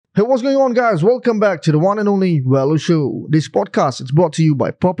Hey, what's going on, guys? Welcome back to the one and only Velo Show. This podcast is brought to you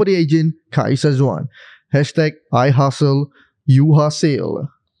by property agent Kai Sazwan. Hashtag I hustle, you hustle.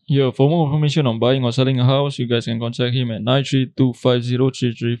 Yeah, for more information on buying or selling a house, you guys can contact him at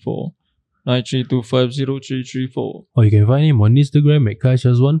 932503334. 932503334. Or you can find him on Instagram at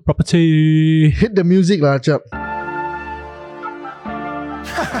Kai1 Property. Hit the music lah, chap.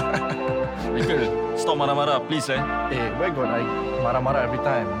 Michael, stop marah-marah, please Hey, why got I marah-marah every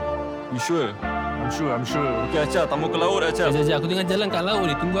time? You sure? I'm sure. Okay, Acah, tamu ke laut Acah. Sekejap, aku tengah jalan kat laut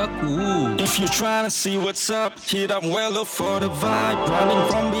ni. Tunggu aku. If you're trying to see what's up, hit up Wello for the vibe. Running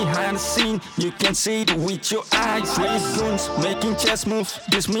from behind the scene, you can see it with your eyes. Raise goons, making chess moves,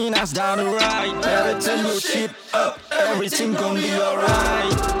 this mean us down the right. Better turn your shit up, everything gon' be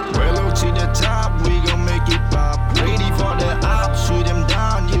alright. Wello to the top, we gon' make it pop. Ready for the up, shoot them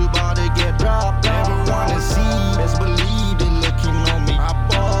down, you bout to get dropped. Everyone to see, best believe they looking on me. I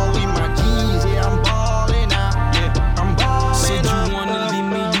ball with my G's, yeah I'm ballin' out, yeah I'm ballin' Said you out. wanna leave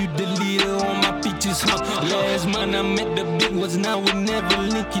me, you the leader on my pictures, huh? Last month I met the big ones, now we're never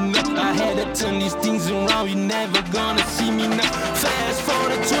linking up. I had to turn these things around, you never gonna see me now. Fast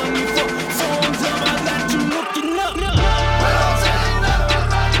forward 24, phones on my lap, you looking up.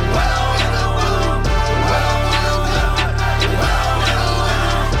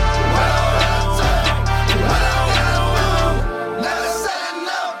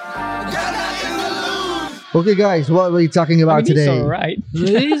 Okay, guys, what were we talking about today? It's alright.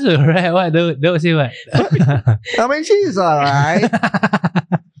 It is alright. What? Don't say what? I mean, she's alright.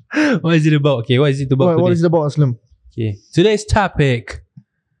 What is it about? Okay, what is it about What today? is it about, Aslam? Okay, today's topic.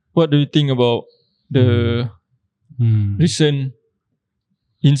 What do you think about the recent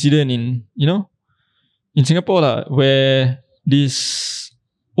incident in Singapore lah, where this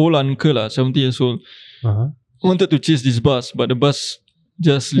old uncle 70 years old Uh-huh. wanted to chase this bus, but the bus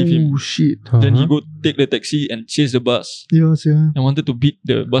just leave him. Oh, shit. Then he go take the taxi and chase the bus Yes, yeah. and wanted to beat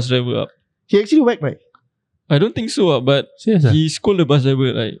the bus driver up. He actually whacked, right? I don't think so, but Serious? he scolded the bus driver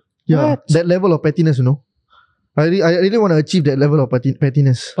like, Yeah, that level of pettiness, you know. I really want to achieve that level of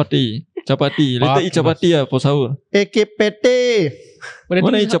pettiness. chapati. Later eat chapati for sahur. AKPT. But the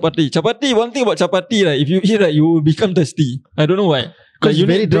Wanna thing eat is, chapati? Chapati, one thing about chapati, if you eat, you will become thirsty. I don't know why. Because you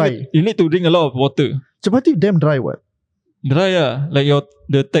it's very need drink- dry. You need to drink a lot of water. Chapati damn dry, what? Dry like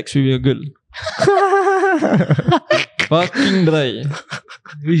the text with your girl. Fucking dry.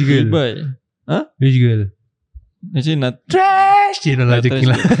 Which girl? Bye. Which girl? Actually not Trash! You know lah, Trash joking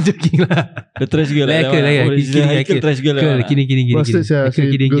lah. Joking lah. the trash girl. Like that one. like Oh, it's the Haikal trash girl. Kidding. Bastards, yeah.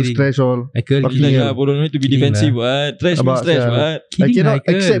 Say girls trash all. Haikal, Fucking kidding. hell. Bodoh, no need to be Kidding defensive. lah. What? Trash means Abang, trash. sia. What? I Kidding, cannot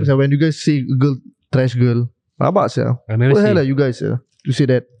Haikal. accept when you guys say girl, trash girl. Rabak, sir. I never What the hell say. are you guys, sir? To say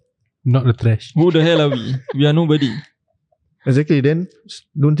that? Not the trash. Who the hell are we? We are nobody. Exactly. Then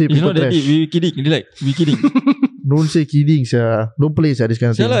don't say It's people not that trash. deep. We kidding. We kidding. Don't say kidding, sir. Don't play, sir. This kind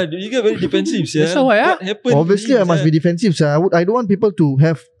of thing. Salah, you get very defensive. That's why, What happened? Obviously, I must be defensive, sir. I don't want people to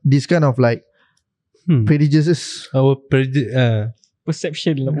have this kind of like prejudices. Our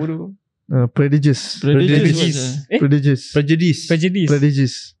perception lah bodoh. Prejudice. Prejudice. Prejudice. prejudice.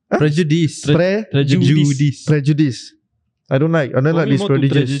 Prejudice. Prejudice. Prejudice. Prejudice. I don't like this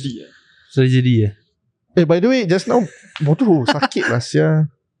prejudice. Tragedy. Eh, by the way, just now, bodoh, sakit lah,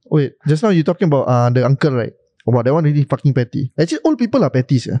 sia. Wait, just now you talking about the uncle, right? Wow, that one really fucking petty. Actually, all people are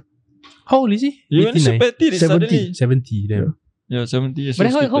petty, sia. How old is he? You went so 89. petty 70. suddenly. 70. Damn. Yeah, 70 years.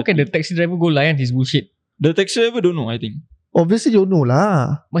 But then how can the taxi driver go lie on his bullshit? The taxi driver don't know, I think. Obviously, you know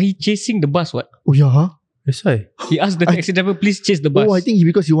lah. But he chasing the bus, what? Oh, yeah, huh? That's why. He asked the taxi driver, please chase the bus. Oh, I think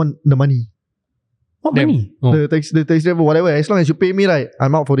because you want the money. What Damn. money? Oh, The taxi driver, whatever. As long as you pay me, right,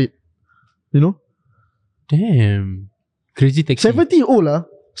 I'm out for it. You know? damn. Crazy taxi. 70 old lah.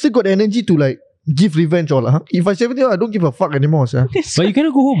 Still got the energy to like give revenge all lah. Huh? If I 70 old, I don't give a fuck anymore, sir. But you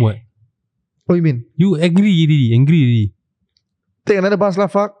cannot go home, what? What you mean? You angry already. Take another bus lah,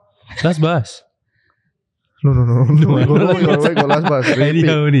 fuck. Last bus. No. Why got last bus?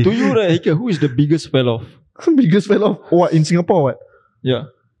 Anyhow only. To you, right, Hika, who is the biggest fell off? Biggest fell off. What, in Singapore, what? Yeah.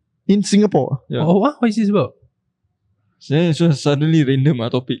 In Singapore? Yeah. Oh, what is this about? It's just suddenly random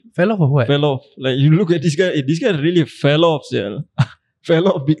topic. Fell off or what? Fell off. Like you look at this guy, this guy really fell off, yeah. Fell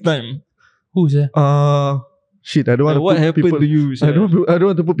off big time. Who's that? Shit, I don't want Like, to what put happened people, to you? I don't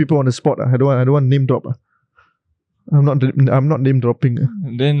want to put people on the spot. I don't want name drop. I'm not name dropping.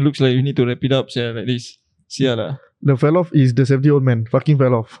 Then looks like you need to wrap it up, yeah, like this. Sia lah. The fell off is the 70-year-old man. Fucking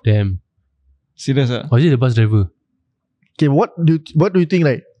fell off. Damn. Serious ah. Was it the bus driver? Okay, what do you think,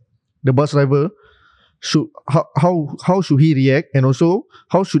 like the bus driver should how should he react, and also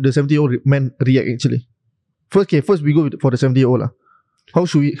how should the 70-year-old man react actually? First we go for the 70-year-old lah. How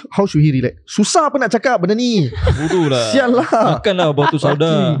should he relax? Susah apa nak cakap benda ni. Bodoh lah. Sial lah. Makanlah batu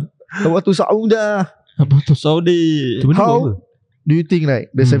sauda. Waktu Sauda. Batu saudi. Tu benda How apa? do you think like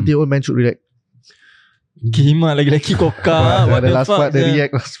the 70-year-old man should relax? Kimak lagi-lagi kokak. What The the last fuck? part, the sia?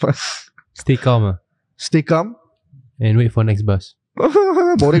 react last part. Stay calm Stay calm. and wait for next bus.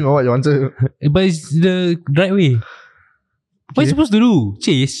 Boring or what your answer? But it's the right way. What are you supposed to do?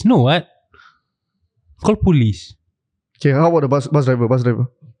 Chase? No, what? Call police. Okay, how about the bus driver?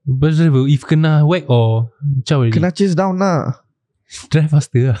 Bus driver, if kena whack or ciao already. Kena chase down lah. Drive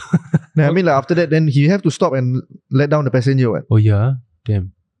faster lah. Then, I mean like after that, then he have to stop and let down the passenger. What? Oh yeah,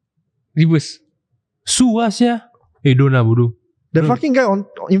 damn. Reverse. Sue lah sia. Don't lah bodoh. The fucking guy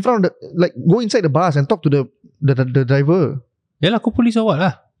in front of the like go inside the bus and talk to the driver. Yalah, call police or what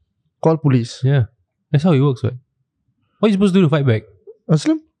lah. Call police. Yeah, that's how it works, right? What are you supposed to do to fight back?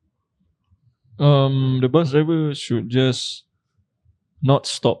 Aslam? The bus driver should just not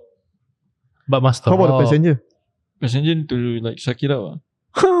stop. But must How stop. about the passenger? Passenger to like suck it up.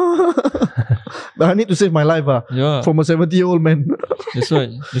 I need to save my life Yeah, from a 70-year-old man. that's right.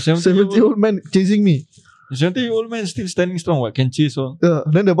 The 70-year-old man chasing me. 70-year-old man still standing strong. What can chase all?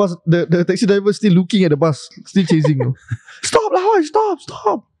 Then the taxi driver still looking at the bus, still chasing you. Stop lah,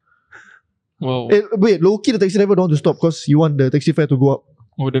 stop. Wow. Wait, low-key the taxi driver don't want to stop because you want the taxi fare to go up.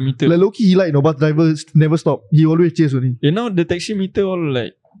 Oh, the meter. Like low-key he like, bus driver never stop. He always chase only. Now the taxi meter all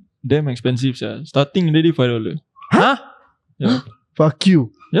like damn expensive. Starting already $5. Huh? Yeah. Fuck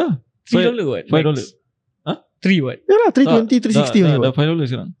you. Yeah. $3 what? $5. Max. 3 what? Yeah lah, 320, 360 only. Dah What? $5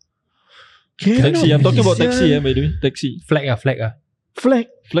 sekarang. Cannot Taxi. I'm talking about be, taxi sia. by the way. Taxi. Flag ah. Flag.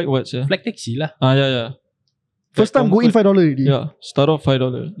 Flag what yeah? Flag taxi lah. Yeah. First time go in $5 already. Yeah. Start off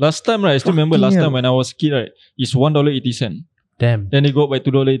 $5. Last time right, I still remember last time when I was a kid right, it's $1.80. Damn. Then they go up by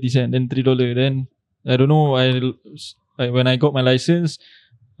 $2.80, then $3. Then I don't know. I when I got my license,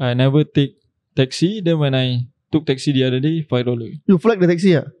 I never take taxi. Then when I took taxi the other day, $5. You flag the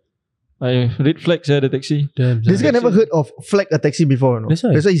taxi I red flags the taxi. Damn. This guy never heard of flag a taxi before. No? That's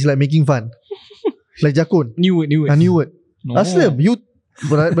why. That's why he's like making fun. Like Jakun. New word. A new word. No. Aslam, you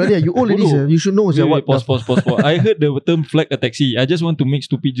brother, you old ladies. You should know Wait, what. pause. I heard the term flag a taxi. I just want to make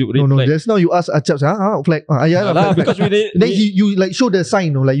stupid joke. Red No, flag. just now you ask Achap, flag. Yeah, Lah, flag. because we did. Then you like show the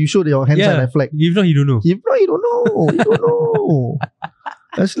sign, no? Like you show your hand sign Yeah. and flag. If not, you don't know. If not, you don't know. You don't know.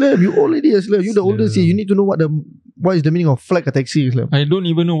 Aslam, you old lady, Aslam. You the oldest here. You need to know what is the meaning of flag a taxi, Aslam. I don't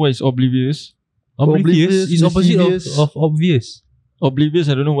even know what is oblivious. Oblivious is opposite mischievous. of obvious. Oblivious,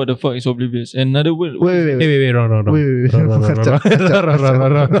 I don't know what the fuck is oblivious. Another word. Wait. Wait, wrong. Wait.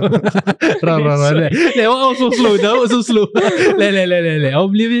 That one also slow.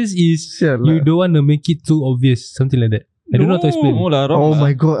 Oblivious is Sial you lah. don't want to make it too obvious, something like that. I don't know how to explain. No lah, wrong Oh lah.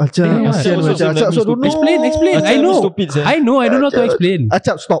 my god, Achap. Yeah, Kasihan also Achap. Achap so don't know. Explain. Achap I know. stupid, sia. I know I don't know how to explain.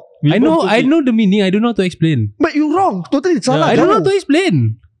 Achap, stop. We I both stupid. know the meaning. I don't know how to explain. But you wrong. Totally salah. I don't know how jauh. to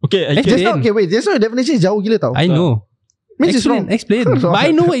explain. Okay, I Explain. Just now, okay, wait. Just now the definition is jauh gila tau. I know. Means it's wrong. Explain. But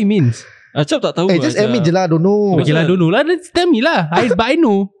I know what it means. Acap tak tahu. Just Acap. admit je lah, don't know. Okay lah, don't know lah. Then tell me lah. But I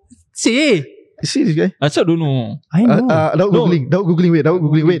know. Say. See this guy? Acap don't know. I know. Daud No. Googling.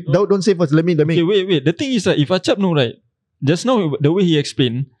 Wait, Daud don't say first. Let me. Okay, wait. The thing is that if Acap know right, just now the way he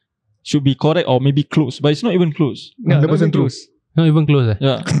explained should be correct or maybe close, but it's not even close. Yeah, 100% not even close. Not even close.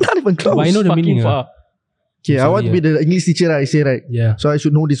 Yeah. Not even close. But I know the Fucking meaning. far. Okay, I want to be the English teacher, I say right. Yeah. So I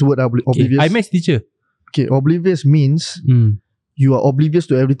should know this word, Okay. oblivious. I maths teacher. Okay, oblivious means Hmm. you are oblivious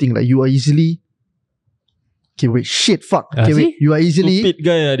to everything. Like you are easily. Okay, wait, shit, fuck. Okay, wait, see? you are easily. Stupid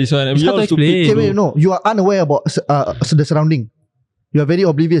guy this one. It's We hard all to stupid. explain. Okay, wait, no, you are unaware about the surrounding. You are very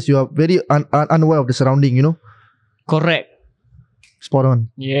oblivious. You are very unaware of the surrounding. You know, Correct. spot on.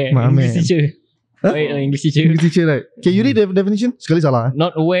 Yeah, My English man. teacher. Huh? Right, English teacher. English teacher, right? Okay, you read the definition. Sekali salah.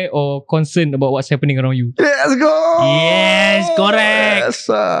 Not aware or concerned about what's happening around you. Let's go. Yes, correct. Yes,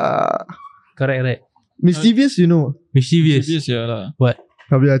 Correct, right. mischievous, you know. Mischievous. Serious ya lah. What?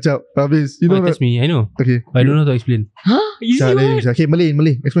 Habis. You know. That's me. I know. Okay. But I don't know how to explain. Easy Macam, one. okay,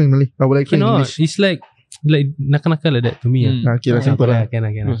 Malay. Explain Malay. I will explain Cannot. English. It's like nakal-nakal like that to me. Okay, lah, simple lah. Can.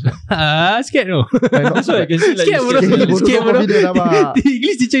 Scared no. That's why I can see like Scared you bro. scared. Bodoh, Scared bro. confident lah, Mak. The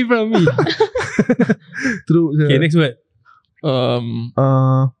English teacher in front of me. True. Okay, next word.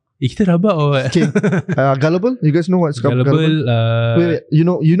 Kita rabak or what? Okay. Gullible. You guys know what's Gullible. Wait. You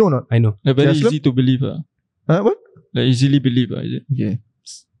know not? I know. Very Jaslam? easy to believe What? Like easily believe is it? Okay.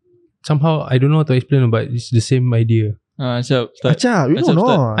 Somehow I don't know how to explain, but it's the same idea. Acap start. Acha, you know Acap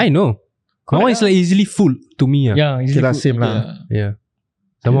start. no? I know. My one is like easily full to me. Yeah, Okay easily lah, food. same Okay lah. Yeah.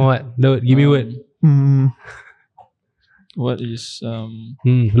 Somehow what? Daud, give me word. What is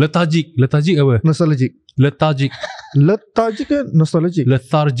Lethargic apa? Nostalgic. Lethargic. Lethargic ke nostalgic?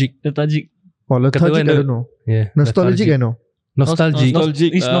 Lethargic. Lethargic. Oh, lethargic Kata I kan don't know. Yeah. Nostalgic I know. Nostalgic. nostalgic?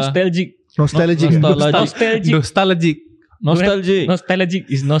 It's nostalgic. Nostalgic. Nostalgic. Nostalgic. Nostalgic. Nostalgic. Nostalgic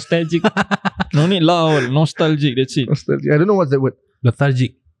is nostalgic. No need loud. Nostalgic. That's it. Nostalgic. I don't know what's that word.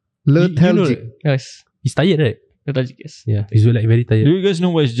 Lethargic. You know, Lethargic. Yes. he's tired, right? Lethargic, yes. Yeah, he's like very tired. Do you guys know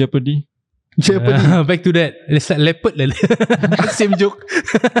what is Jeopardy? Jeopardy. Back to that. It's like leopard lah. Same joke.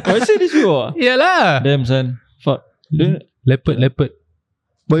 Oh, I said this before. Yalah. Damn son. Fuck. Leopard.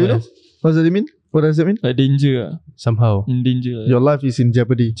 But you know, what does it mean? What does it mean? Like danger. Somehow. In danger. Your life is in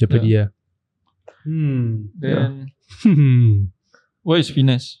jeopardy. Jeopardy, yeah. Then what is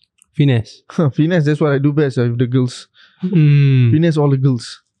finesse? Finesse. Finesse, that's what I do best with the girls. Finesse all the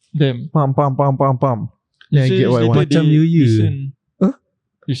girls. Damn. Pam. Yeah, I say get this what I later want. Macam they you. listen. Huh?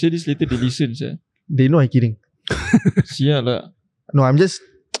 You say this later they listen, sir. They know I'm kidding. Sial lah. No, I'm just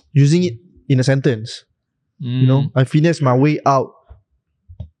using it in a sentence. You know, I finesse my way out.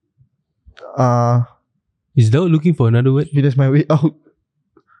 Is Daud looking for another word? Finesse my way out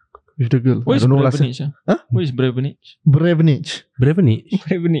with the girl. What I is don't know last time. brevenage? Huh? What is brevenage? Brevenage. Brevenage.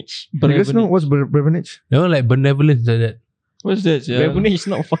 Brevenage. You guys know what's brevenage? That one like benevolence like that. What's that? Yeah. Brevenage is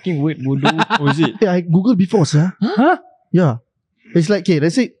not a fucking word, bodoh. Oh, is it? Yeah, I googled before, sir. Huh? Yeah. It's like, okay,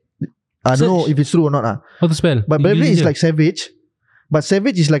 let's say, I don't know if it's true or not. How to spell? But English brevenage is je. like savage. But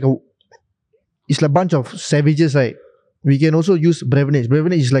savage is like it's like a bunch of savages, right? We can also use brevenage.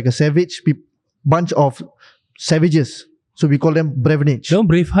 Brevenage is like a savage bunch of savages. So we call them brevenage. Don't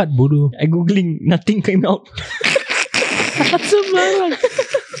Braveheart bodoh. I googling, nothing came out.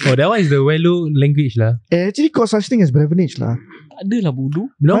 Oh, that one is the Wello language lah. Actually called such thing as brevenage lah. Tak ada lah bodoh.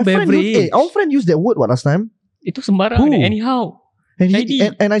 Don't friend beverage. our friend used that word last time. Itu sembarang. Who? Anyhow.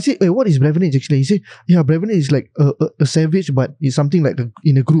 And I said, what is brevenage actually? He said, yeah, brevenage is like a savage, but it's something like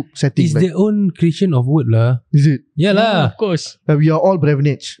in a group setting. It's Like, their own creation of word lah. is it? Yeah lah. Of course. We are all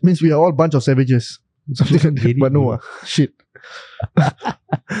brevenage. Means we are all bunch of savages. Something like that. Very But no, good. shit. But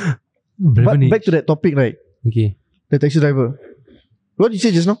Brevenage. back to that topic, right? Okay. The taxi driver. What did you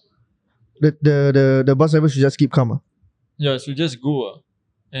say just now? The bus driver should just keep calm. Yeah, so just go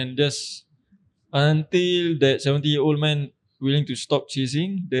and just until that 70-year-old man willing to stop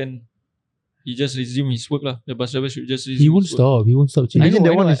chasing, then he just resume his work lah. The bus driver should just resume He won't his work. stop. He won't stop. I chasing. think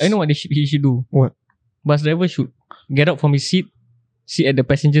that one is- I know what he should do. What? Bus driver should get out from his seat, sit at the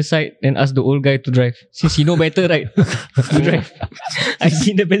passenger side, and ask the old guy to drive. Since he know better, right? To drive. I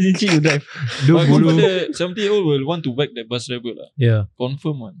sit in the passenger seat, you drive. But confirm the 70-year-old will want to whack the bus driver lah. Yeah.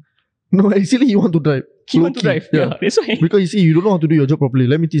 Confirm one. No, actually he want to drive. He want to Low-key. drive. Yeah, that's why. Because you see, you don't know how to do your job properly.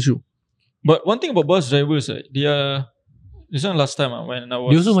 Let me teach you. But one thing about bus drivers, right, they are. This one last time when I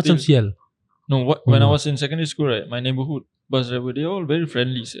was. Dia also macam still- sial. No, when I was in secondary school, right, my neighborhood bus driver, they all very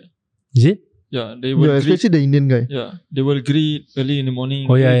friendly, sir. Is it? Yeah, they will Yeah, greet. especially the Indian guy. Yeah, they will greet early in the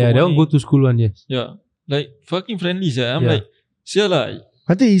morning. Oh yeah, good yeah. That one morning. go to school one, yes. Yeah, like fucking friendly, sir. I'm Yeah. like, sial lah,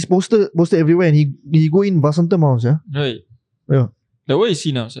 I think he's posted everywhere and he go in Vasantham house, yeah? right? Yeah. Like what is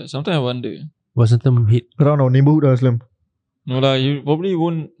he now, sir? Sometimes I wonder. Vasantham hit. Around our neighborhood, Aslam. No lah, you probably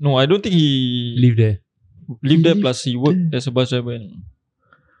won't. No, I don't think he Live there. live there. He Plus he worked as a bus driver.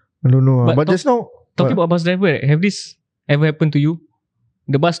 I don't know. But But just now, Talking about bus driver, right, have this ever happened to you?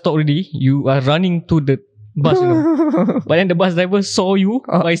 The bus stopped already. You are running to the bus, you know. But then the bus driver saw you,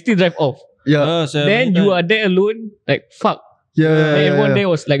 but he still drive off. yeah, Ah, sir, Then many you time. are there alone, like fuck. yeah, And everyone there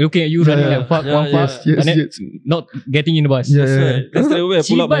was like looking at you, running Yeah, like fuck, yeah, one fuck, yeah. Yes, and then yes. not getting in the bus. Yeah, That's yeah, right. That's the way I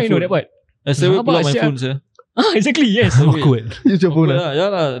pull up Chiba, my you know phone. that part? That's the way I pull up my Rabak, phone, sir. Ah, exactly, yes. Awkward. Use your phone. Yeah, yeah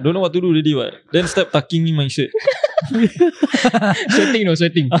lah. Don't know what to do already, what. Then start tucking in my shirt. Sweating, no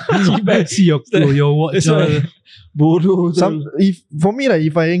sweating. See your watch. That's why. Bodoh. For me, like,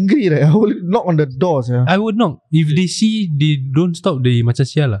 if I angry, right, I will knock on the doors. Yeah. I would knock. If they see they don't stop, they macam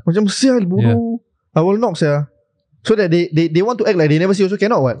sial lah. Macam sial bodoh. I will knock, yeah. So that they want to act like they never see also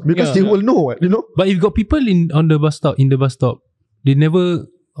cannot, what? Because Yeah. they will know, what? You know? But if got people on the bus stop, they never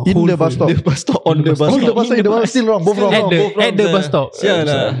In hold the bus for- stop. The bus stop on the bus Oh, stop. the bus stop, the one still wrong. Both wrong. At the both wrong, at the sir. bus stop. Sial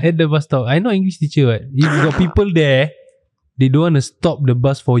lah. At the bus stop. I know English teacher, right? If got people there, they don't want to stop the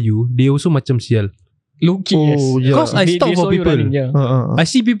bus for you. They also macam sial. Low-key, yes. Oh, yeah. Cause I stop for saw you people. running, yeah. I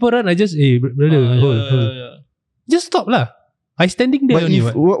see people run, I just brother, hold. Yeah. Just stop lah. I standing there But only.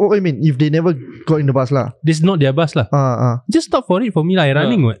 if, What? what do you mean? If they never got in the bus lah. This not their bus lah. Just stop for it for me lah. I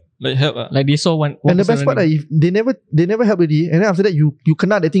running what? Like help lah. Like they saw one And the person best part, running. if they never help already, and then after that you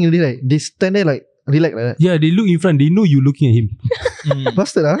kena that thing already, right? They stand there like relax like that. Yeah, they look in front. They know you looking at him.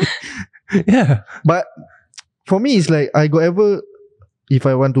 Bastard ah. Yeah. But for me, it's like I got ever, if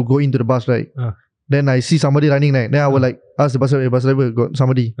I want to go into the bus, right? then I see somebody running like, then I will like ask the bus driver got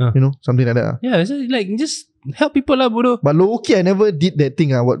somebody, something like that. Yeah, so like just help people lah, bodoh. But low key, I never did that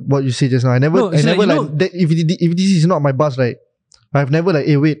thing. What you say just now, I never, No, it's I never like, like that, if this is not my bus, right? I've never like,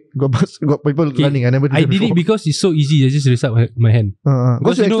 hey wait, got people running. I never did I that did it before. because it's so easy. I just raise up my hand.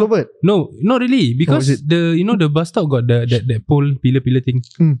 Because you're extrovert. No, not really. Because is it? the bus stop got that pole pillar thing.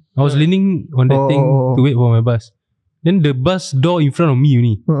 I was leaning on that thing Oh. to wait for my bus. Then the bus door in front of me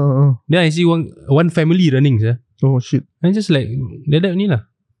only. Then I see one family running, sir. Oh shit. And just like that only lah.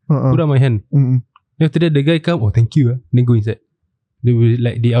 Put up my hand. Mm. Then after that the guy come, oh thank you. Then go inside. They were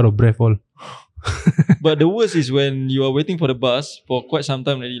like they out of breath all. But the worst is when you are waiting for the bus for quite some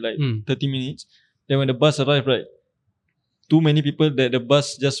time already, like 30 minutes. Then when the bus arrive, right, too many people that the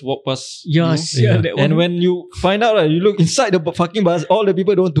bus just walk past Yes, you. yeah, that one. And when you find out, right, you look inside the fucking bus, all the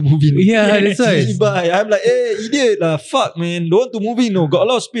people don't want to move in. Yeah, that's why. Bye. I'm like, hey, idiot lah, fuck man, don't want to move in, no. Got a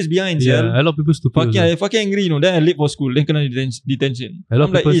lot of space behind, Yeah, a lot of people stupid. Fucking, Also. I fucking angry, Then I late for school, then kena detention. A lot I'm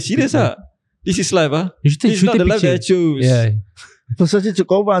of like, people serious stupid. This is life You should This is not take the life that I picture. choose. Yeah. Pasal cakap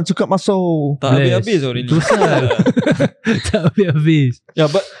kawan, cakap masuk. Tak habis-habis hari ni. Tak habis-habis.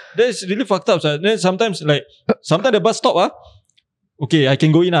 Yeah, but that's really fucked up. Then sometimes the bus stop okay, I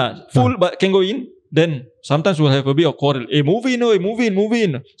can go in full, but can go in. Then sometimes we'll have a bit of quarrel. Hey, move in. Move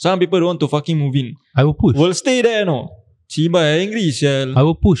in. Some people don't want to fucking move in. I will push. We'll stay there, Ciba, angry, sial. I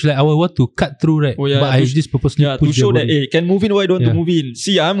will push. Like I will want to cut through, right? Oh, yeah, but I just purposely to push show the that, body. can move in, why don't want to move in?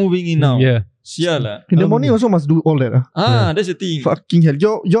 See, I'm moving in now. Yeah. Sial lah. In the morning also must do all that. That's the thing. Fucking hell.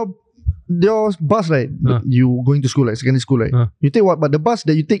 Your bus, right? You going to school, like secondary school, right? You take what? But the bus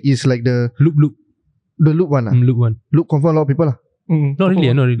that you take is like the Loop. the loop one. Loop one. Loop confirm a lot of people. Not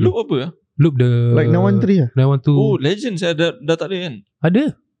really. Look apa? Loop the Like 913. 912. Oh, legend saya dah tak ada kan? Ada.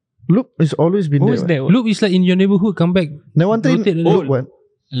 Loop has always been What was there. that? Loop is like in your neighborhood. Come back. 913 Rotate loop what?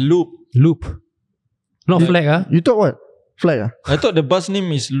 Loop. Not Yeah. flag You thought what? Flag I thought the bus name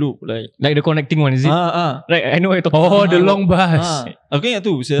is Loop. Like Like the connecting one, is it? Right, I know what you're talking Oh, about. the long bus. Aku ingat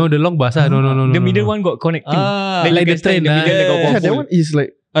tu. No, the long bus. No. The middle one got connecting. Like you the can stand in train, the middle, yeah. then got Yeah, one that full. one is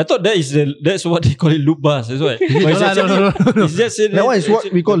like I thought that's what they call it, loop bus. That's why. But it's actually, no. it's just that one is what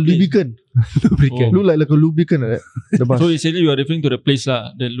we call lubricant. Lubricant. Look like a lubricant like that. The bus. So essentially you are referring to the place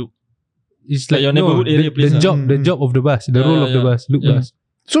the loop. It's Like like your neighborhood area place, the ah. job of the bus, the Yeah, role of the yeah. bus, loop Yeah. bus.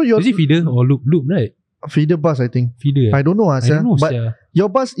 So your Is it feeder or loop? Loop, right? feeder bus, I think. Feeder. I don't know, I don't know. but Sia. your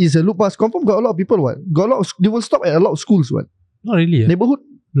bus is a loop bus. Confirm got a lot of people. What? Got a lot. They will stop at a lot of schools. What? Not really. Neighborhood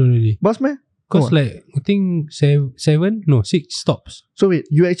Not really. bus, man. Because Oh. like I think 6 stops. So wait,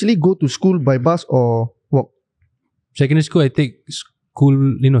 you actually go to school by bus or walk? Secondary school I take school.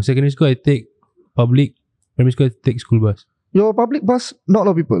 Secondary school I take public. Primary school I take school bus. Your public bus, not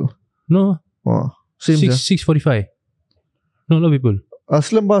a lot of people. No, Oh, same. 6:45. Not a lot of people.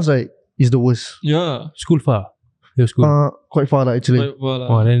 Slim bus, right, is the worst. Yeah. School far. Your school. Quite far lah, actually. Quite well,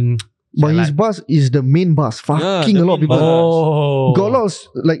 Oh, then But his bus is the main bus. Fucking the a lot of main people. bus. oh, Got a lot of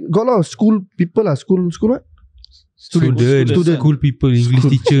got a lot of school people lah. School what? student, Student. school people, English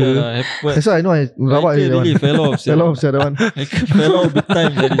teacher. That's why I know I rabak Michael that one. really fell off. Fell off that one. Fell off big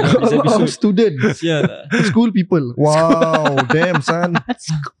time. That Got a this lot of episode. students. Yeah. School people. Wow, damn son.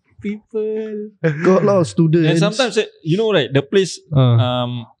 People. Got a lot of students. And sometimes, right, the place,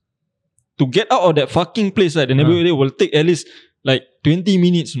 Uh, to get out of that fucking place, right, the neighborhood area will take at least like 20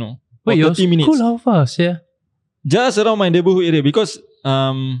 minutes, wait, or your 30 minutes. school how fast? Yeah. Just around my neighborhood area, because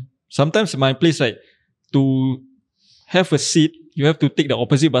sometimes my place, right, to have a seat, you have to take the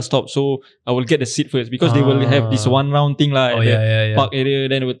opposite bus stop. So I will get the seat first, because they will have this one round thing like Oh yeah. park area,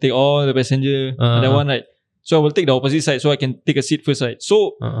 then it will take all the passenger, that one, right. So I will take the opposite side, so I can take a seat first, right.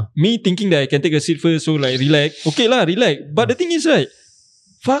 So me thinking that I can take a seat first, so like relax, okay lah, relax. But the thing is, right,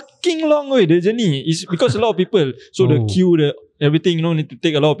 fucking long way the journey is because a lot of people. So the Oh. queue, the everything, need to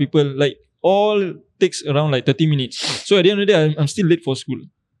take a lot of people. Like all takes around like 30 minutes. So at the end of the day, I'm still late for school.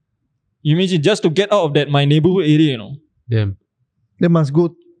 You imagine just to get out of that my neighborhood area, Damn. They must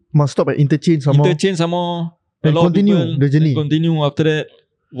stop at interchange some more. interchange some more. A And lot of continue people, the journey. then continue after that.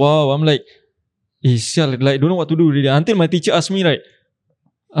 Wow, I'm like, sial, like don't know what to do really. Until my teacher asked me, right,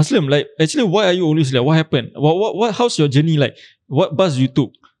 Aslam, like actually why are you always like? What happened? What how's your journey like? What bus you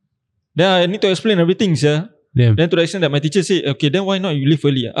took? Then I need to explain everything, yeah. Damn. Then to the extent that my teacher said, okay, then why not you leave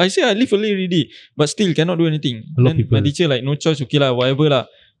early? I say I leave early already, but still cannot do anything. A lot of Then people. my teacher like no choice, okay lah, whatever lah.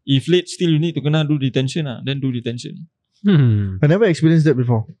 If late still you need to kena do detention lah, then do detention. I never experienced that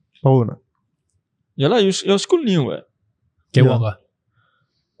before. Power not? Yeah lah, your school new what? Can Yeah. walk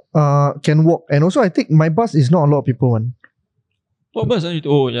Can walk. And also I think my bus is not a lot of people one. What bus are you?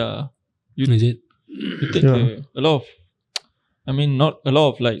 Oh yeah, Is it? you take Yeah. a lot of I mean, not a lot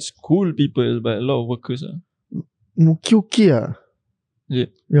of like school people, but a lot of workers. Okay. Is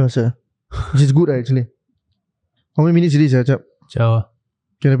it? Yeah, sir. Which is good actually. How many minutes it is, chap? Ciao.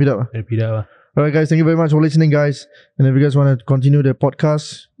 Can I wrap it up? Repeat up. Alright, guys. Thank you very much for listening, guys. And if you guys want to continue the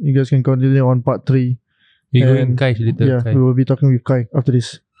podcast, you guys can continue on part 3. We go And- in Kai later. Yeah, Kai. we will be talking with Kai after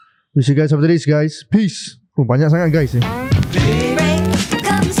this. We'll see you guys after this, guys. Peace. Oh, banyak sangat guys ni.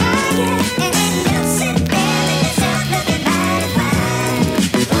 Comes higher and you sit there and yourself looking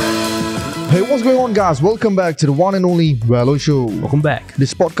mighty fine. Hey, what's going on, guys? Welcome back to the one and only Wello Show. Welcome back.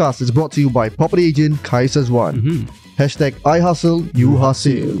 This podcast is brought to you by property agent Kaiser's One. Hashtag I hustle, you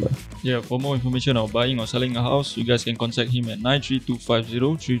hustle. Yeah, for more information on buying or selling a house, you guys can contact him at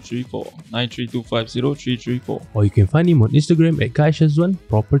 93250-334. 93250-334. Or you can find him on Instagram at Kaishazwan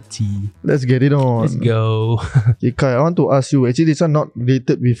Property. Let's get it on. Let's go. Okay, Kai, I want to ask you. Actually, this one not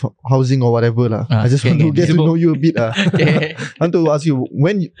related with housing or whatever lah. I just want to get to know you a bit lah. Okay. I want to ask you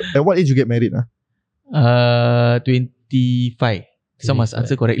at what age you get married lah? 25. So must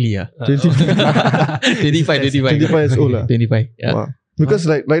answer correctly. 25 years old lah. 25. Yeah. Wow. Because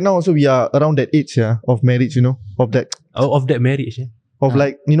like right now also we are around that age of marriage, of that Of that marriage.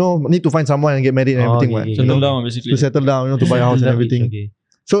 like need to find someone and get married and everything, right? Settle down basically. To settle down, to buy a house and everything. Okay.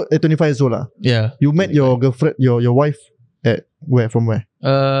 So at 25 years old lah, Yeah. you met your girlfriend, your wife at where? From where?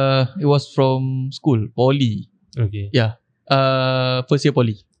 It was from school, poly. Okay. Yeah. First year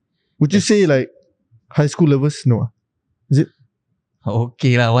poly. Would you say like high school lovers? No.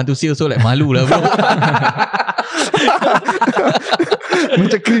 Okay lah, want to say also like malu lah bro.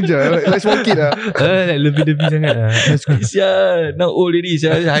 Macam cringe lah, like small kid lah. Like lebih-lebih sangat lah. Sia, now old already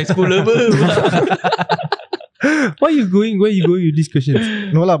sia, high school lover. Where you going with these questions?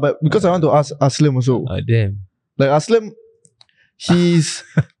 No lah, but because I want to ask Aslam also. Oh damn. Like Aslam, he's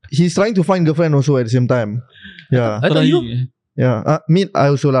trying to find girlfriend also at the same time. Yeah, I thought you. yeah. I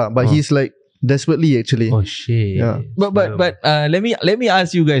also lah, but he's like desperately actually. Oh shit. Yeah. But let me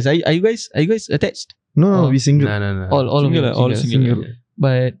ask you guys, are you guys attached? No, we single. No. All of Single you lah, all single.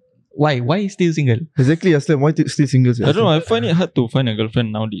 But why still single? Exactly, Aslam. Why still single? I don't know, I find it hard to find a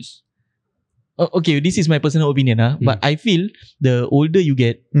girlfriend nowadays. Okay, this is my personal opinion but I feel the older you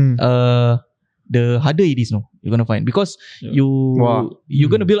get, the harder it is. No, you're gonna find because Yeah.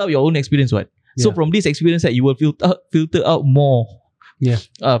 you're gonna build up your own experience. What? So Yeah. from this experience, you will filter out more. Yeah.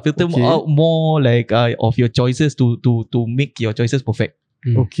 Filter Okay. out more like of your choices to make your choices perfect.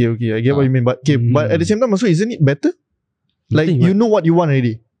 Okay, I get what you mean. But but at the same time also, isn't it better? Like Nothing, you know what you want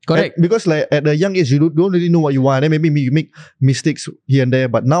already. Correct. Because like at a young age you don't really know what you want. Then maybe you make mistakes here and there.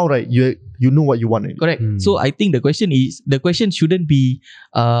 But now right, you know what you want already. Correct. So I think the question shouldn't be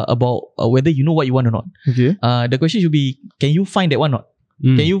about whether you know what you want or not. Okay. The question should be, can you find that one or not?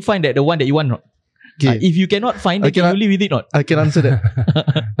 Can you find the one that you want or not? Okay. If you cannot find, then can you live with it or not? I can answer that.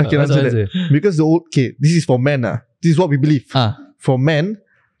 I can answer that. Because this is for men. This is what we believe. For men,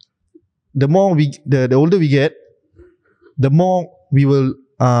 the more the older we get, the more we will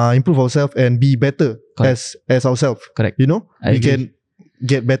improve ourselves and be better as ourselves. Correct. We I agree. can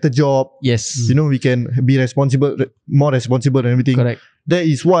get better job. Yes. We can be more responsible and everything. Correct. That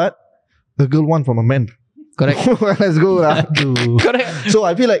is what a girl want from a man. Correct. Let's go lah. Correct. So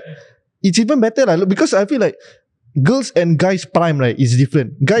I feel like it's even better lah, because I feel like girls and guys prime right is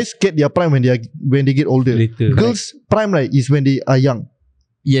different. Guys get their prime when they get older. Later. Girls prime right is when they are young.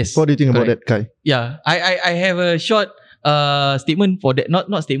 Yes. What do you think about that, Kai? Yeah. I have a short statement for that.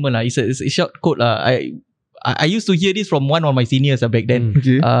 Not statement lah. It's a short quote lah. I used to hear this from one of my seniors back then.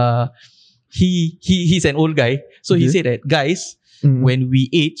 Okay. He's an old guy. So he said that guys, when we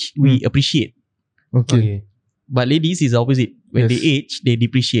age, we appreciate. Okay. But ladies is the opposite. When they age, they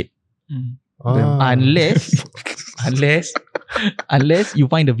depreciate. Unless you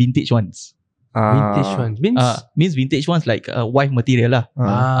find the vintage ones. Vintage one Means vintage ones like wife material lah.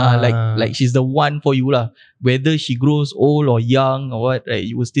 Like she's the one for you lah. Whether she grows old or young or what, right,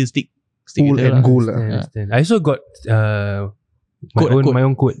 you will still stick Old with her and lah. gold lah. Understand. I also got Quote. my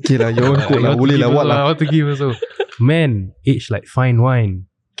own quote. Okay lah, your own quote lah. Boleh lah, what lah. I want to give also. Men age like fine wine.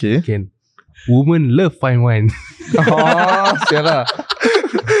 Okay. Can women love fine wine. Sial lah.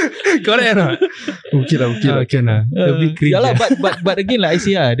 Correct or not? Okay lah. A bit cringe. Yeah lah, but again like I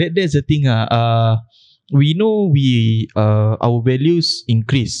say that's the thing we know our values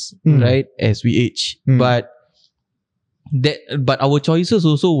increase right as we age, but our choices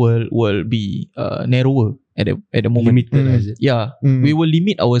also will be narrower at the moment. Limited, is it? Yeah, we will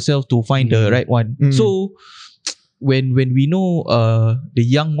limit ourselves to find the right one. So when we know the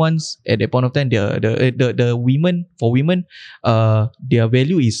young ones at that point of time, the women, for women, their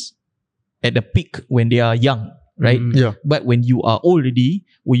value is at the peak when they are young, right? Yeah. But when you are old already,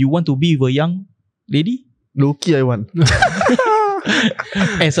 will you want to be with a young lady Low-key I want.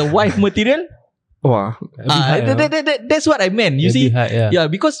 as a wife material? Wah. That's what I meant. You see, yeah,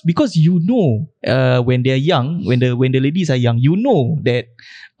 because you know, when they are young, when the ladies are young, you know that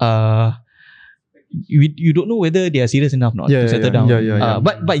you don't know whether they are serious enough not to settle down.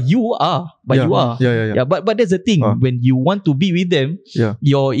 But you are. Yeah. But that's the thing. When you want to be with them,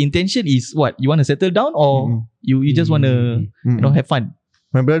 your intention is what? You want to settle down, or you just want to have fun.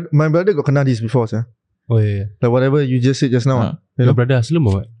 My brother got kena this before, sir. Oh yeah. Like whatever you just said just now. You Your know? brother Aslam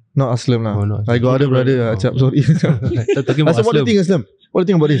or what? Not Aslam lah. Oh, not I got other brother. Acap, sorry. Talking about Aslam, what do you think, Aslam? What do you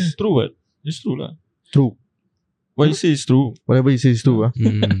think about this? True, what? It's true lah. True. What you say is true. Whatever you say is true.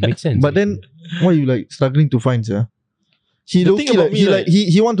 Makes sense. But then, why you like struggling to find, sir? He The low thing key about like me,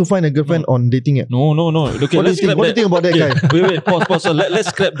 he want to find a girlfriend on dating app. No. Okay, What do you let's think? scrap What do you that. think about that guy? Wait, pause. Let's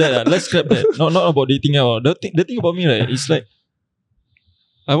scrap that. Let's scrap that. Not about dating out. The thing about me, right, it's like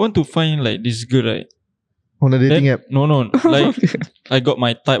I want to find like this girl, right? On a dating Then, app. No. Like I got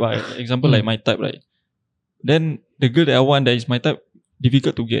my type, right? Example, like my type, right? Then the girl that I want that is my type,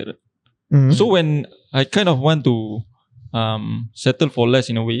 difficult to get. Mhm. So when I kind of want to settle for less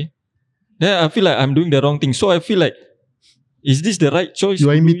in a way, then I feel like I'm doing the wrong thing. So I feel like, is this the right choice?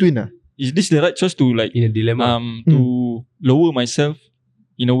 You are to in do between, it? Is this the right choice to like in a dilemma. to lower myself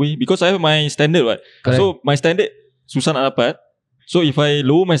in a way? Because I have my standard, right? Correct. So my standard susah nak dapat. So if I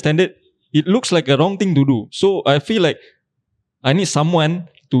lower my standard, it looks like a wrong thing to do. So I feel like I need someone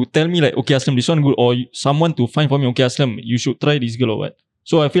to tell me like, okay Aslam, this one good, or someone to find for me, okay Aslam, you should try this girl or what.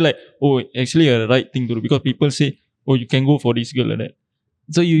 So I feel like, oh, actually a right thing to do, because people say, oh, you can go for this girl like that.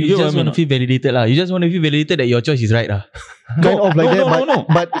 So you You get just what I mean want to feel validated lah. You just want to feel validated that your choice is right lah. Kind of like that, no.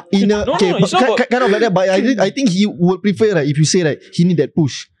 but in a No, okay, it's not about- kind of like that. But I think he would prefer like if you say like he need that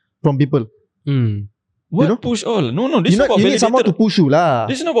push from people. What know? push all? No, this is not about You need someone to validated. push you lah.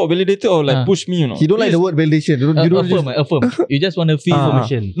 This is not about validated or like Ah. push me, you know. He don't like the word validation. You don't Affirm. You just want to feel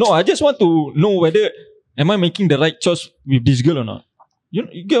Information. No, I just want to know whether am I making the right choice with this girl or not. You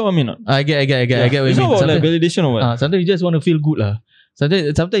get what I mean? Not? I get what you It's mean. not about like Sometimes, validation or what. sometimes you just want to feel good lah.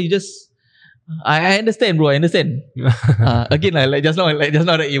 Sometimes you just I understand, bro. I understand. Again, like just now, right,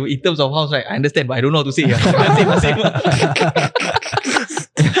 in terms of house, right? I understand, but I don't know how to say. Same.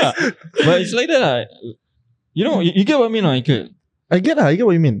 But it's like that. You know, you get what I mean, no, Michael? I get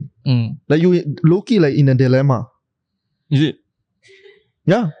what you mean. Like you low-key like in a dilemma. Is it?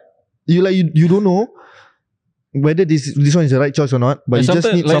 Yeah. You don't know whether this one is the right choice or not, but Like you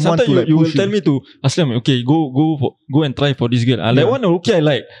just need someone sometimes to like you will push tell me to Aslam, okay, go and try for this girl. Like one, okay, I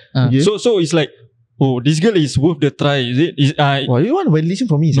like. Okay. So it's like, oh, this girl is worth the try. Is it? Why you want validation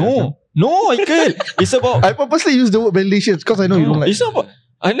from me? No, Michael. It's about. I purposely use the word validation because I know you don't like. It's not about.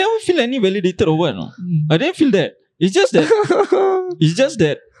 I never feel any validated or what. No? I didn't feel that. It's just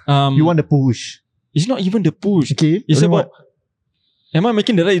that. You want the push. It's not even the push. Okay. It's Then about. Am I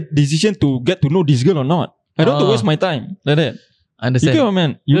making the right decision to get to know this girl or not? I don't want to waste my time like that. Understand. You get what I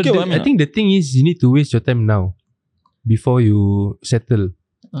mean? You get what I mean? I think the thing is you need to waste your time now before you settle.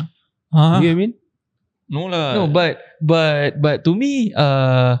 You get what I mean? No lah. No, but to me,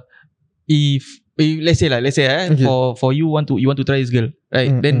 if let's say Okay. for you want to try this girl,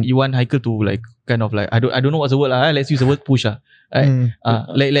 right? Then you want Haikal to like kind of like I don't know what's the word lah. Let's use the word push lah. Right?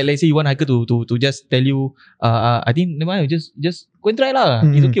 Like let's say you want Haikal to just tell you, I think never mind, just go and try lah.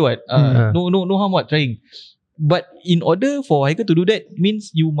 It's okay what? No harm what trying. But in order for Haikal to do that,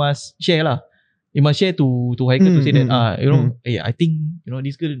 means you must share lah. You must share to Haikal to say that hey, I think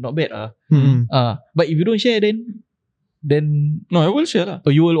this girl not bad but if you don't share then No, I will share lah.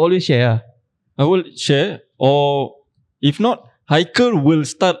 you will always share. I will share, or if not, Haikal will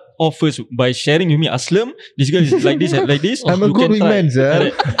start off first by sharing with me, Aslam, this girl is like this and like this. I'm a you good can try. wingman, sir.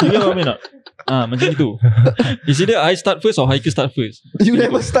 You get what I mean? Not? Macam itu. Is either I start first or Haikal start first. You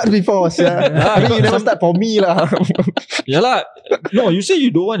never start before, sir. I mean, you never start for me lah. Yalah. No, you say you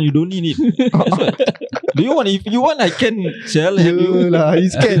don't want, you don't need it. That's why. Do you want? If you want, I can share help you. lah,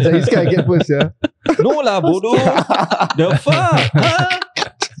 he's scared. He's scared I get first, yeah. No lah, bodoh. The fuck? Huh?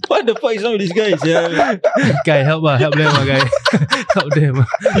 What the fuck is wrong with this guy? Yeah. Guy, help them guy. Help them.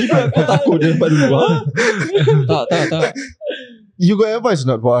 Aku takut dia dapat dulu. Tak. You got advice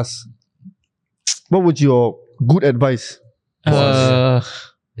or not for us? What would your good advice?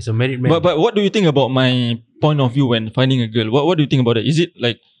 It's a married man. But what do you think about my point of view when finding a girl? What do you think about it? Is it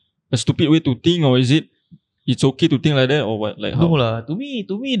like a stupid way to think, or is it's okay to think like that, or what? Like how? No lah. To me,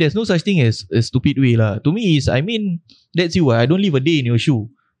 there's no such thing as a stupid way lah. To me is, I mean, that's you. I don't live a day in your shoe,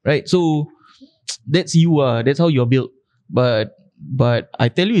 right? So that's you. That's how you're built. But I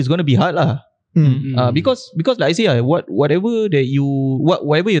tell you, it's gonna be hard lah. Because like I say, whatever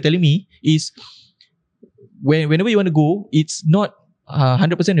you're telling me is whenever you want to go, it's not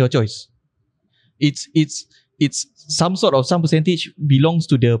 100% your choice. It's some percentage belongs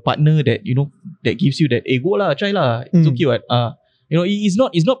to the partner that that gives you that go lah, try lah, it's okay what.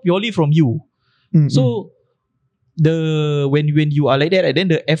 It's not purely from you. So when you are like that, then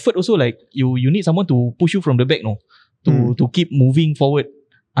the effort also like you need someone to push you from the back, to keep moving forward.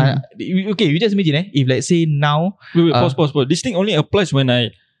 Okay, you just imagine if let's say now wait, pause. This thing only applies when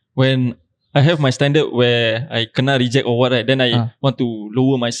I have my standard where I kena reject or what, right? Then I want to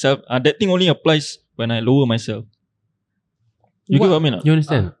lower myself. That thing only applies when I lower myself. You get what I mean? You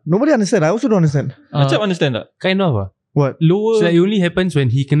understand? Nobody understand. I also don't understand. Macam understand tak? Kind of. What? Lower. So it only happens when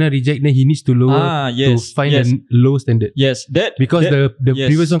he kena reject, then he needs to lower to find a low standard. Yes, because the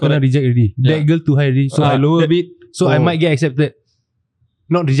previous one kena reject already. That girl too high already. So I lower a bit. So I might get accepted,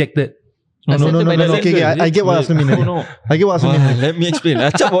 not rejected. No. Okay, I get what Aslam mean. No. I get what Aslam mean. Let me explain.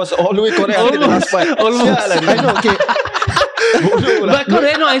 Acap was all the way correct until the last part. I know. Okay. But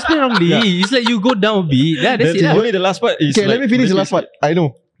correct, no, I explain wrongly. It's like you go down a bit. Yeah, that's it. Only the last part is. Okay, let me finish the last part. I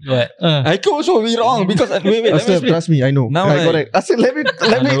know. What? I could also be wrong because wait, let me Aslam, explain. trust me, I know. Now I correct. Aslam, let me.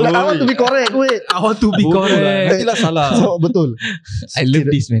 I want to be correct. Wait. I want to be correct. Nantilah salah. So betul. I love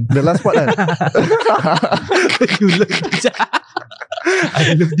this, man. The last part kan. You love this.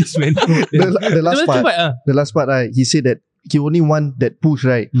 I love this, man. The last part, right? He said that he only want that push,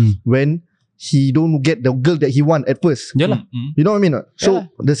 right? When he don't get the girl that he want at first. Yeah lah. You know what I mean? So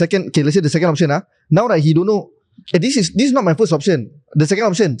the second, okay, let's say the second option, now that he don't know, this is not my first option. The second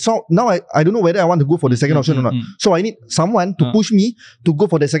option. So now I don't know whether I want to go for the second option or not. So I need someone to push me to go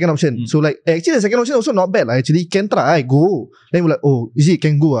for the second option. So like actually the second option also not bad. Actually can try, go. Then we're like, oh, is it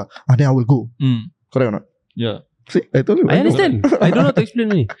can go? Then I will go. Correct or not? Yeah. See, I told you. I understand. I don't know how to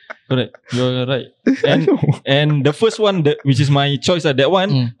explain it. Correct. You're right. And the first one, which is my choice, that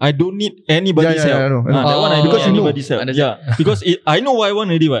one, I don't need anybody's help. I know. That one I don't Because need you know. anybody's help. Yeah. Because I know what I want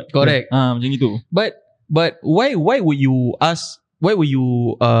already, what. Correct. Macam itu. But why would you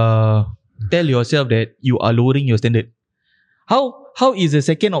tell yourself that you are lowering your standard? How is the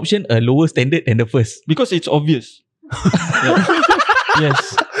second option a lower standard than the first? Because it's obvious.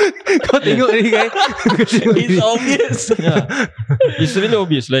 Yes. Kau tengok ni guys. It's obvious. Yeah. It's really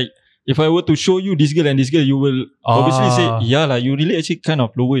obvious. Like if I were to show you this girl and this girl, you will obviously say, yeah lah, you really actually kind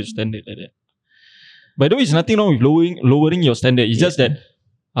of lower your standard like that. By the way, there's nothing wrong with lowering your standard. It's just that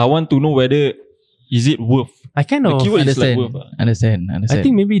I want to know whether is it worth. I kind of understand. I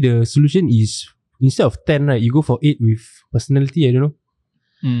think maybe the solution is instead of 10, right, you go for 8 with personality. I don't know.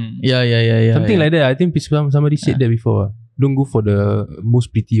 Yeah. Something like that. I think somebody said that before. Don't go for the most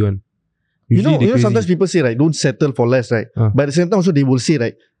pretty one. You know, Usually sometimes people say, right, don't settle for less, right? But at the same time also they will say,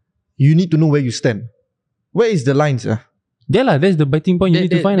 right, you need to know where you stand. Where is the lines? Yeah lah, that's the biting point you need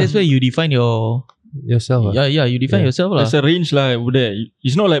to find. That's where you define yourself. Yeah, you define yourself lah. There's a range lah over there.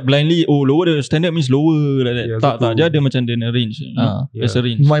 It's not like blindly, lower the standard means lower like that. Tak. Dia ada macam dia range. There's a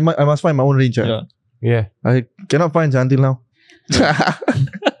range. I must find my own range. Yeah. I cannot find until now.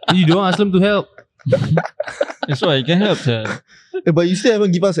 You don't ask them to help. That's why I can help. But you still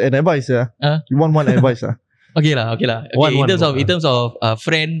haven't give us an advice. You want one advice? Okay lah. In terms of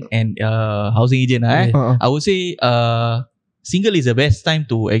friend and housing agent, I would say single is the best time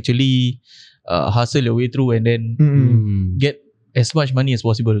to actually hustle your way through and then get as much money as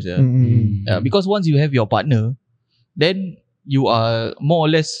possible. Because once you have your partner, then you are more or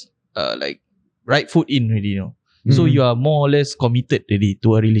less like right foot in already, you know. So you are more or less committed already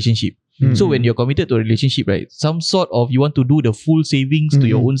to a relationship. So when you're committed to a relationship, right, some sort of you want to do the full savings to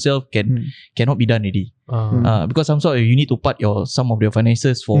your own self cannot be done already. Because some sort of you need to part some of your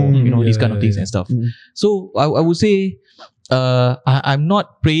finances for these kind of things and stuff. So I would say I'm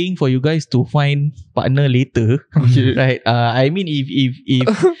not praying for you guys to find partner later, right? I mean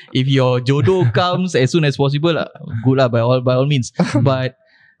if your jodoh comes as soon as possible, good lah, by all means. But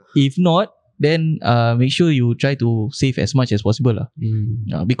if not, then make sure you try to save as much as possible lah.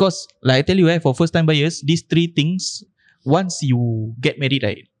 Because like I tell you, for first time buyers, these 3 things, once you get married,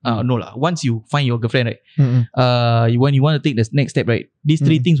 right, once you find your girlfriend, right, when you want to take the next step, right, these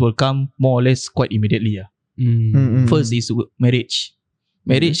 3 things will come more or less quite immediately. First is marriage.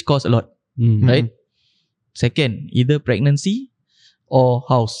 Marriage costs a lot, right? Second, either pregnancy or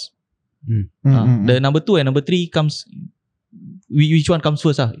house. The number 2 and number 3 comes, which one comes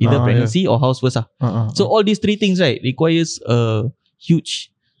first? Either pregnancy or house first. So all these 3 things, right, requires a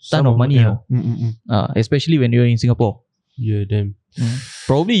huge ton of money, especially when you're in Singapore. Yeah, damn.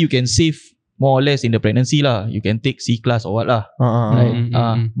 Probably you can save more or less in the pregnancy lah. You can take C class or what lah,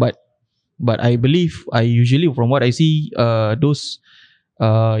 right? But But I believe, I usually from what I see, those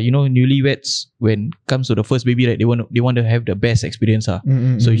newlyweds, when comes to the first baby, right, they want to have the best experience. So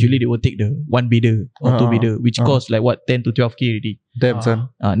usually they will take the one bidder or two bidder, which costs like what 10 to 12k already. Damn son.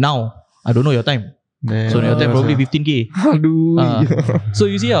 Now I don't know your time. Damn. So your time probably 15k. Aduh. So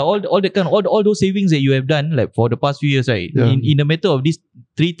you see, all those savings that you have done like for the past few years, right? Yeah. In the matter of these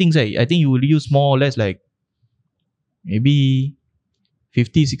three things, right, I think you will use more or less like maybe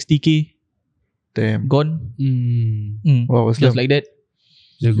 50-60k Damn. gone. Wow, was Just like that.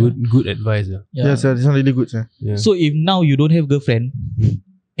 It's a good advice. Yeah, sir, this one really good, sir. Yeah. So if now you don't have girlfriend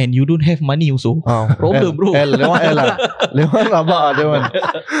and you don't have money also, problem, bro. That one L lah. That one rabak that one.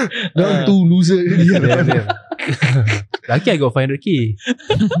 That one two loser already. Damn. Lucky I got 500k.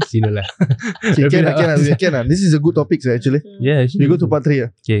 Sino lah. Okay, can. This is a good topic, sir, actually. Yeah, We go to part 3.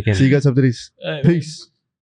 Okay, can. See you guys after this. Peace.